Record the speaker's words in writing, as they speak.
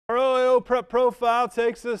OIO Prep Profile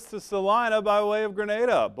takes us to Salina by way of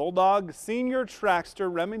Grenada. Bulldog senior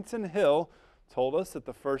trackster Remington Hill told us at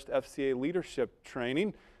the first FCA leadership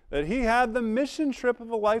training that he had the mission trip of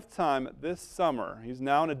a lifetime this summer. He's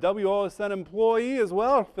now a WOSN employee as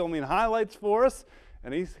well, filming highlights for us,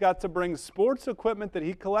 and he's got to bring sports equipment that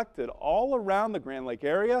he collected all around the Grand Lake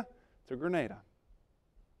area to Grenada.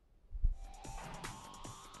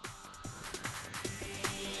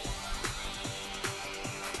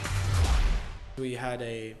 We had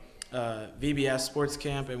a VBS sports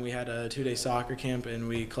camp and we had a 2-day soccer camp, and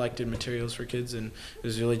we collected materials for kids, and it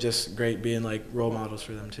was really just great being like role models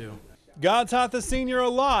for them too. God taught the senior a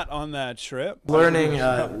lot on that trip. Learning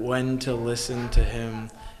when to listen to him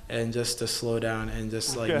and just to slow down and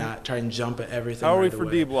just like not try and jump at everything. How are we right for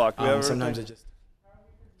away. D-block? Sometimes it just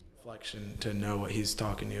reflection to know what he's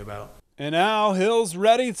talking to you about. And now Hill's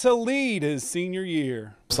ready to lead his senior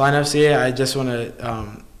year. Salina FCA, I just want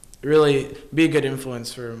to really be a good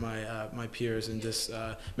influence for my peers, and just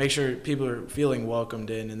make sure people are feeling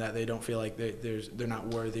welcomed in, and that they don't feel like they're not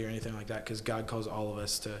worthy or anything like that, because God calls all of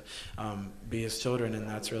us to be his children, and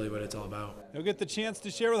that's really what it's all about. You'll get the chance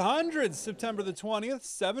to share with hundreds September the 20th,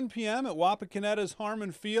 7 p.m. at Wapakoneta's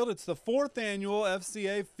Harmon Field. It's the 4th annual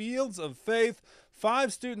FCA Fields of Faith.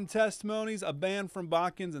 5 student testimonies, a band from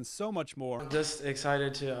Botkins, and so much more. I'm just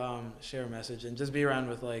excited to share a message and just be around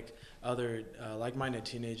with like other like-minded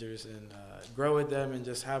teenagers, and grow with them, and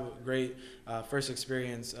just have a great first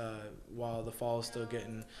experience while the fall is still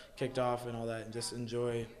getting kicked off and all that, and just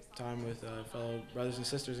enjoy time with fellow brothers and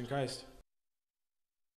sisters in Christ.